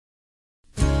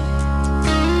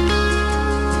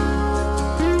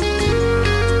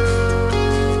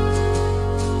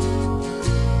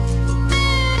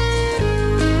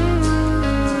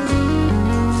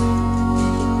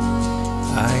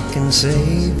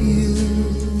save you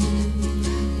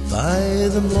by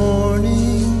the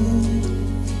morning.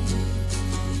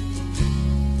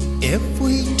 If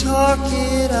we talk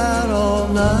it out all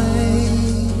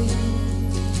night,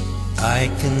 I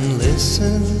can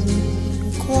listen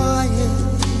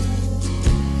quiet.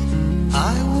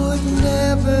 I would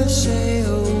never say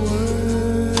a word,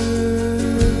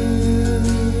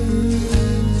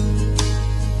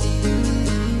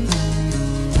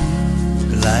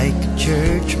 like a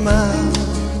church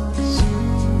mouse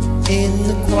in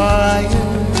the choir.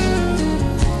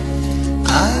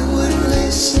 I would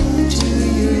listen to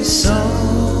your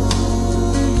song.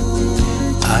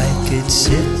 I could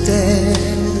sit there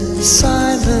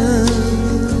silent.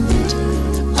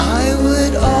 I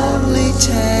would only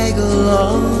tag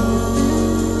along,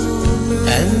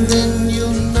 and then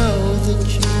you'll know that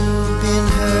you've been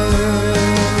hurt.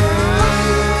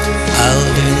 I'll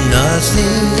do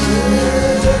nothing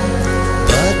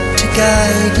but to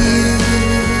guide you.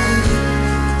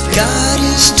 God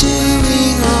is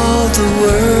doing all the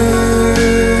work.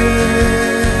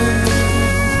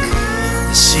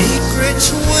 The secrets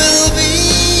will be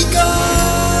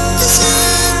gone,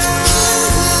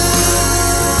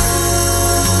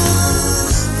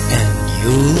 and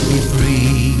you'll be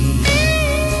free.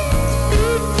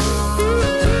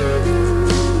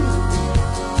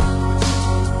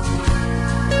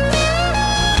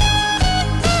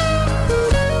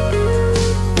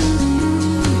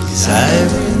 I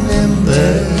remember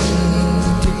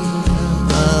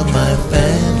my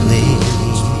family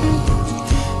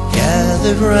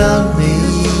gathered round me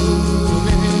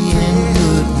and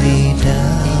put me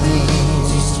down.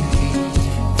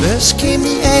 First came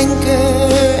the anger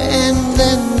and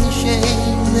then the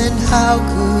shame, and how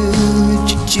could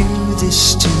you do this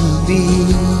to me?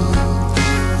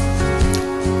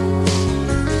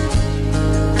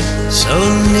 So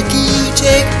Nikki,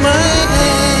 take my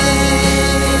hand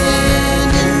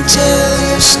and tell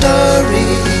your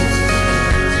story.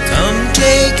 Come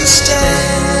take a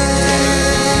stand.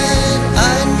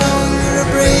 I know you're a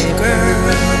brave girl,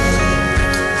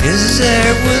 'cause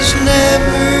there was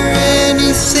never